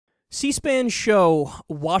C-SPAN show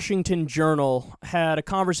Washington Journal had a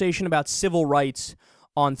conversation about civil rights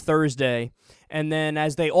on Thursday, and then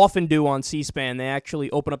as they often do on C-SPAN, they actually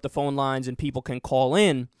open up the phone lines and people can call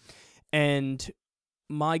in, and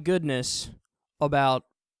my goodness, about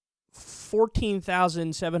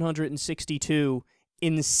 14,762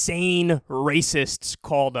 insane racists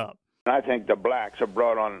called up. I think the blacks have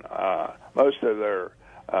brought on most of their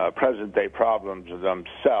present-day problems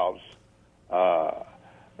themselves.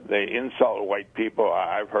 They insult white people.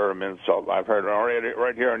 I've heard them insult. I've heard already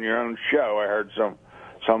right here on your own show. I heard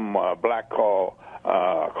some black call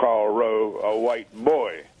Karl Rove a white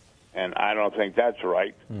boy, and I don't think that's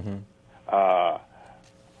right.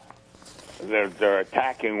 They're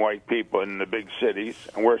attacking white people in the big cities,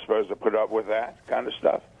 and we're supposed to put up with that kind of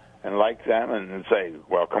stuff and like them and say,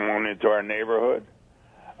 well, come on into our neighborhood.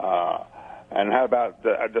 And how about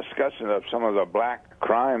a discussion of some of the black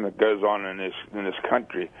crime that goes on in this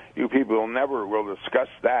country? You people never will discuss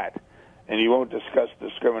that, and you won't discuss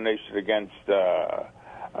discrimination against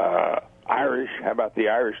Irish. How about the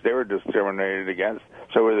Irish? They were discriminated against.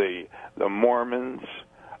 So were the Mormons,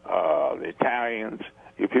 the Italians.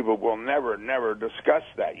 You people will never discuss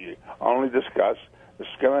that. You only discuss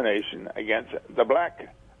discrimination against the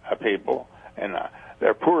black people and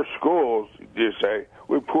their poor schools. You say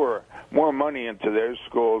we pour more money into their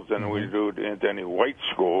schools than we do into any white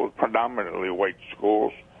schools, predominantly white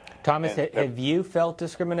schools. Thomas, have you felt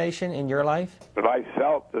discrimination in your life? But I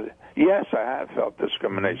felt, yes, I have felt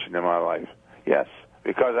discrimination in my life. Yes,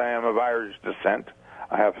 because I am of Irish descent,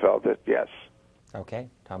 I have felt it. Yes. Okay,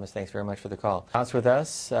 Thomas, thanks very much for the call. Thoughts with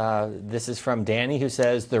us. This is from Danny, who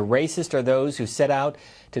says, the racist are those who set out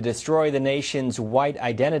to destroy the nation's white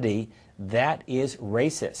identity. That is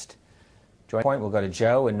racist. Join point. We'll go to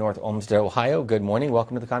Joe in North Olmsted, Ohio. Good morning.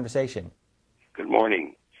 Welcome to the conversation. Good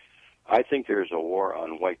morning. I think there's a war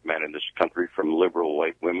on white men in this country from liberal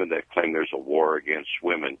white women that claim there's a war against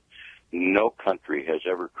women. No country has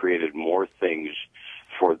ever created more things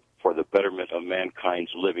for the betterment of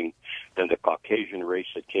mankind's living than the Caucasian race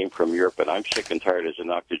that came from Europe. And I'm sick and tired as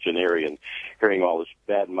an octogenarian hearing all this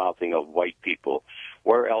bad-mouthing of white people.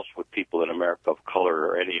 Where else would people in America of color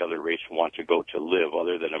or any other race want to go to live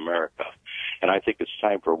other than America? And I think it's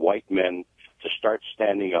time for white men to start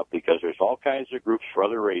standing up, because there's all kinds of groups for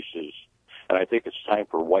other races, and I think it's time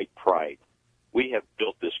for white pride. We have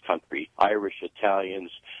built this country, Irish,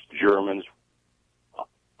 Italians, Germans,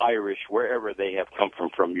 Irish, wherever they have come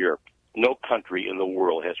from Europe. No country in the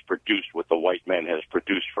world has produced what the white man has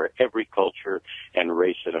produced for every culture and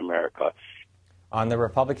race in America. On the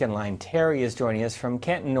Republican line, Terry is joining us from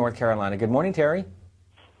Canton, North Carolina. Good morning, Terry.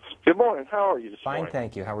 Good morning. How are you this morning? Fine,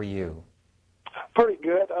 thank you. How are you? Pretty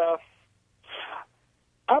good.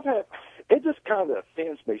 It just kind of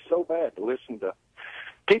offends me so bad to listen to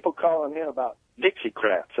people calling in about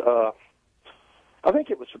Dixiecrats. I think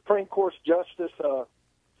it was Supreme Court Justice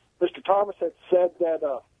Mr. Thomas had said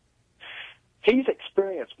that he's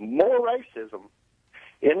experienced more racism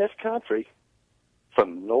in this country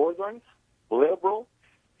from northern liberal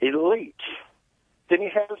elites than he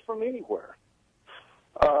has from anywhere.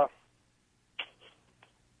 I'm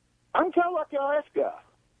kind of like the last guy.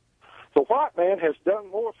 The white man has done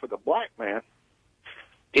more for the black man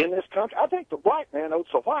in this country. I think the white man owes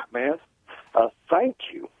the white man a thank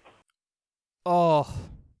you. Oh,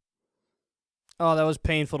 that was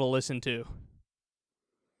painful to listen to.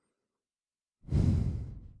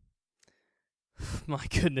 My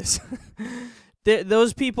goodness.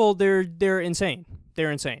 Those people, they're insane.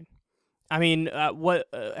 They're insane. I mean,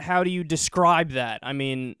 how do you describe that? I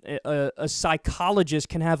mean, a psychologist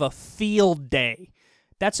can have a field day.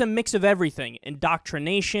 That's a mix of everything: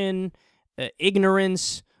 indoctrination,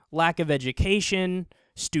 ignorance, lack of education,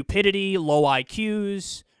 stupidity, low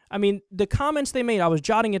IQs. I mean, the comments they made, I was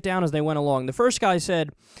jotting it down as they went along. The first guy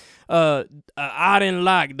said, I didn't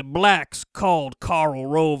like the blacks called Karl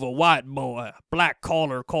Rove a white boy. Black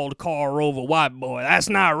caller called Karl Rove a white boy. That's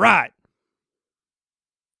not right.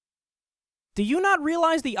 Do you not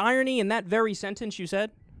realize the irony in that very sentence you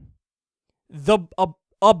said?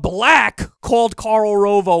 A black called Karl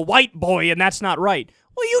Rove a white boy, and that's not right.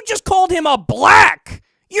 Well, you just called him a black.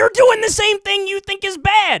 You're doing the same thing you think is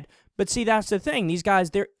bad. But see, that's the thing. These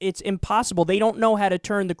guys, it's impossible. They don't know how to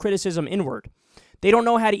turn the criticism inward. They don't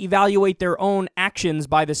know how to evaluate their own actions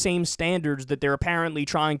by the same standards that they're apparently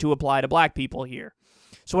trying to apply to black people here.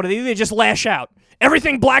 So what do? They just lash out.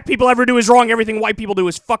 Everything black people ever do is wrong. Everything white people do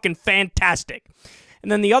is fucking fantastic.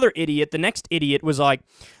 And then the other idiot, the next idiot, was like,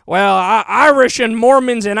 well, Irish and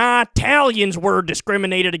Mormons and Italians were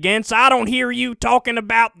discriminated against. I don't hear you talking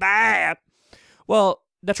about that. Well,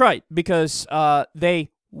 that's right, because they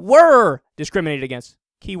were discriminated against.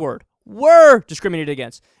 Keyword. Were discriminated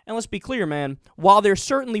against. And let's be clear, man, while there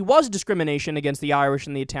certainly was discrimination against the Irish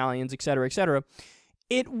and the Italians, etc.,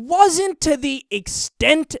 it wasn't to the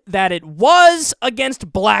extent that it was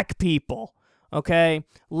against black people, okay?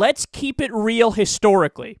 Let's keep it real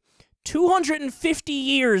historically. 250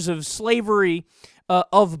 years of slavery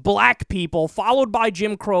of black people, followed by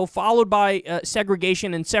Jim Crow, followed by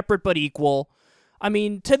segregation and separate but equal. I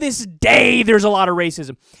mean, to this day, there's a lot of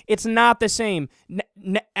racism. It's not the same.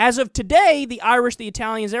 As of today, the Irish, the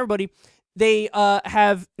Italians, everybody, they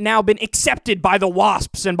have now been accepted by the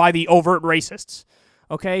WASPs and by the overt racists.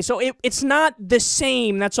 Okay, so it's not the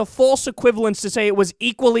same. That's a false equivalence to say it was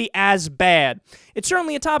equally as bad. It's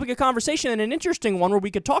certainly a topic of conversation and an interesting one where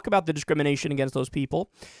we could talk about the discrimination against those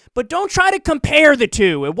people. But don't try to compare the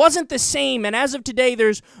two. It wasn't the same, and as of today,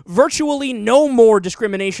 there's virtually no more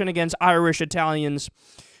discrimination against Irish, Italians.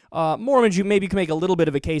 Mormons, you maybe can make a little bit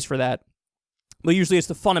of a case for that. But usually it's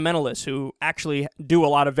the fundamentalists who actually do a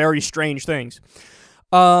lot of very strange things.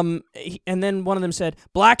 And then one of them said,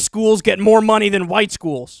 black schools get more money than white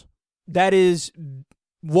schools. That is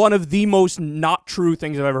one of the most not true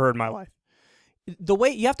things I've ever heard in my life. The way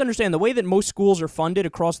you have to understand, the way that most schools are funded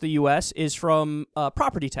across the U.S. is from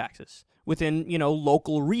property taxes within,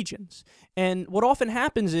 local regions. And what often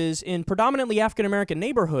happens is in predominantly African-American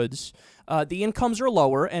neighborhoods, the incomes are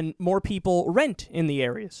lower and more people rent in the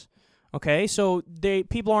areas. Okay, so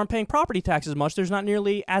people aren't paying property taxes much. There's not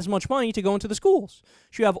nearly as much money to go into the schools.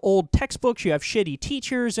 So you have old textbooks, you have shitty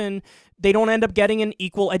teachers, and they don't end up getting an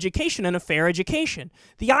equal education and a fair education.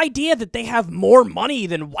 The idea that they have more money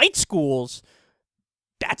than white schools,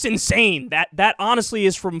 that's insane. That honestly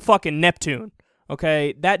is from fucking Neptune.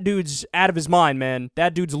 Okay, that dude's out of his mind, man.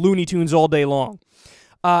 That dude's Looney Tunes all day long.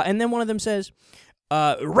 And then one of them says,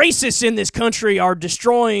 racists in this country are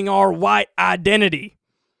destroying our white identity.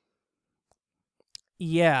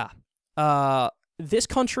 Yeah, this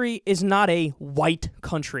country is not a white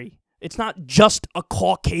country. It's not just a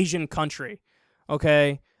Caucasian country,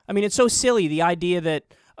 okay? I mean, it's so silly, the idea that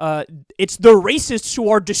it's the racists who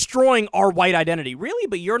are destroying our white identity. Really?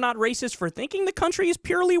 But you're not racist for thinking the country is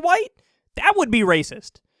purely white? That would be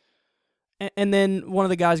racist. And then one of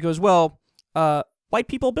the guys goes, well, white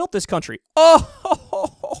people built this country.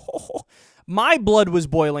 Oh, my blood was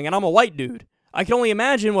boiling, and I'm a white dude. I can only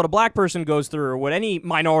imagine what a black person goes through or what any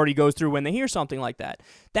minority goes through when they hear something like that.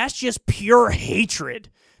 That's just pure hatred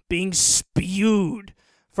being spewed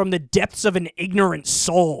from the depths of an ignorant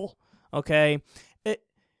soul, okay?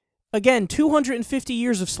 Again, 250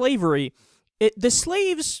 years of slavery. The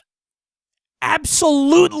slaves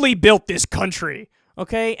absolutely built this country,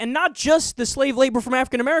 okay? And not just the slave labor from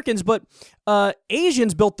African Americans, but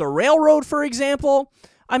Asians built the railroad, for example.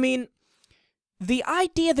 I mean, the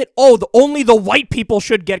idea that, only the white people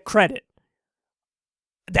should get credit,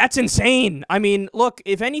 that's insane. I mean, look,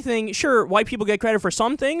 if anything, sure, white people get credit for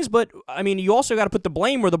some things, but, I mean, you also got to put the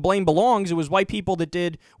blame where the blame belongs. It was white people that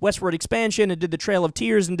did westward expansion and did the Trail of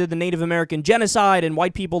Tears and did the Native American genocide, and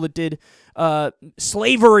white people that did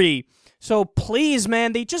slavery. So please,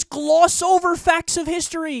 man, they just gloss over facts of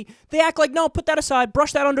history. They act like, no, put that aside,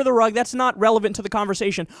 brush that under the rug. That's not relevant to the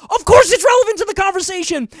conversation. Of course it's relevant to the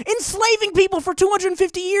conversation. Enslaving people for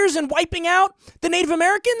 250 years and wiping out the Native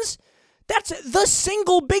Americans? That's the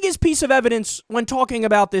single biggest piece of evidence when talking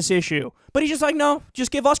about this issue. But he's just like, no,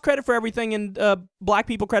 just give us credit for everything and black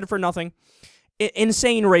people credit for nothing.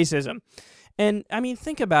 Insane racism. And, I mean,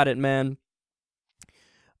 think about it, man.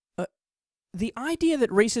 The idea that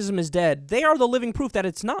racism is dead, they are the living proof that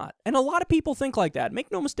it's not. And a lot of people think like that.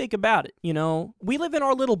 Make no mistake about it, We live in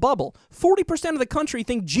our little bubble. 40% of the country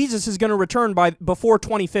think Jesus is going to return before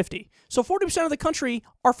 2050. So 40% of the country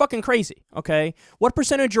are fucking crazy, okay? What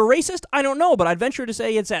percentage are racist? I don't know, but I'd venture to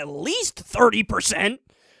say it's at least 30%,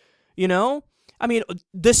 I mean,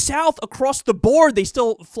 the South, across the board, they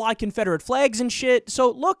still fly Confederate flags and shit.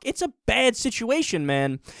 So, look, it's a bad situation,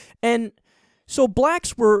 man. And so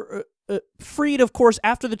blacks were freed, of course,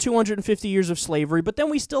 after the 250 years of slavery, but then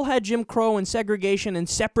we still had Jim Crow and segregation and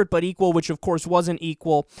separate but equal, which, of course, wasn't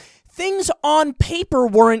equal. Things on paper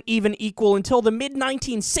weren't even equal until the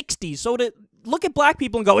mid-1960s. So to look at black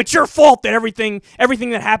people and go, it's your fault that everything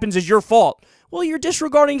that happens is your fault. Well, you're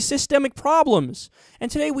disregarding systemic problems.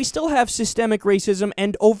 And today we still have systemic racism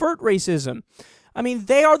and overt racism. I mean,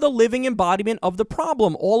 they are the living embodiment of the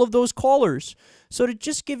problem, all of those callers. So to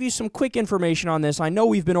just give you some quick information on this, I know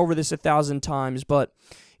we've been over this 1,000 times, but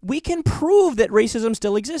we can prove that racism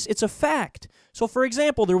still exists. It's a fact. So, for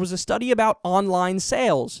example, there was a study about online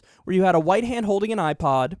sales where you had a white hand holding an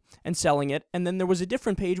iPod and selling it, and then there was a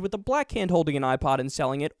different page with a black hand holding an iPod and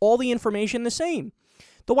selling it, all the information the same.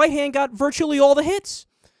 the white hand got virtually all the hits.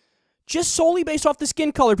 Just solely based off the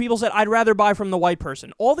skin color, people said, I'd rather buy from the white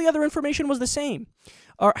person. All the other information was the same.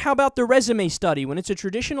 Or how about the resume study? When it's a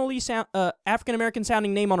traditionally African-American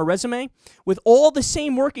sounding name on a resume, with all the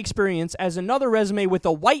same work experience as another resume with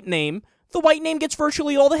a white name, the white name gets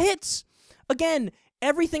virtually all the hits. Again,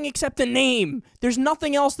 everything except the name. There's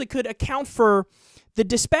nothing else that could account for the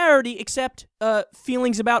disparity except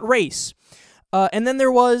feelings about race. And then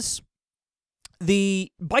there was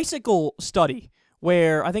the bicycle study,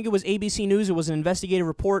 where I think it was ABC News, it was an investigative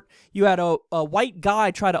report. You had a white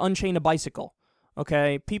guy try to unchain a bicycle.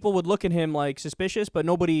 Okay, people would look at him like suspicious, but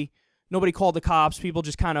nobody called the cops. People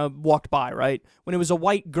just kind of walked by, right? When it was a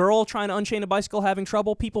white girl trying to unchain a bicycle having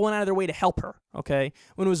trouble, people went out of their way to help her, okay?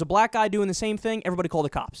 When it was a black guy doing the same thing, everybody called the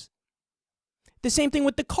cops. The same thing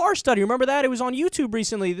with the car study. Remember that? It was on YouTube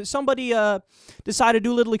recently. Somebody decided to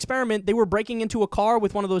do a little experiment. They were breaking into a car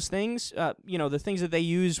with one of those things, the things that they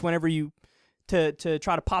use whenever you to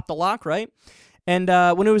try to pop the lock, right? And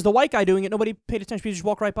when it was the white guy doing it, nobody paid attention. People just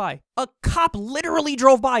walked right by. A cop literally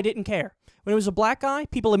drove by, didn't care. When it was a black guy,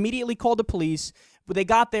 people immediately called the police. When they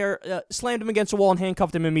got there, slammed him against a wall and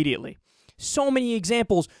handcuffed him immediately. So many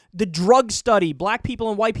examples. The drug study. Black people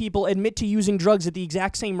and white people admit to using drugs at the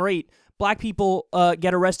exact same rate. Black people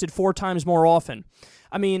get arrested 4 times more often.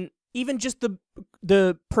 I mean, even just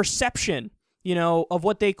the perception, of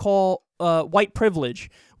what they call white privilege,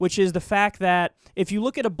 which is the fact that if you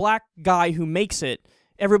look at a black guy who makes it,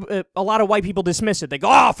 a lot of white people dismiss it. They go,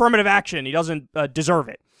 affirmative action. He doesn't deserve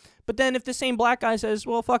it. But then if the same black guy says,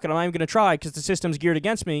 well, fuck it, I'm not even going to try because the system's geared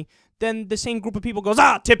against me, then the same group of people goes,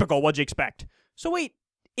 typical, what'd you expect? So wait,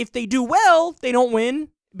 if they do well, they don't win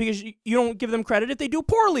because you don't give them credit. If they do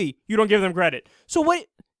poorly, you don't give them credit. So wait,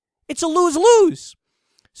 it's a lose-lose.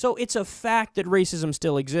 So it's a fact that racism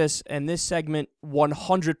still exists, and this segment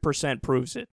 100% proves it.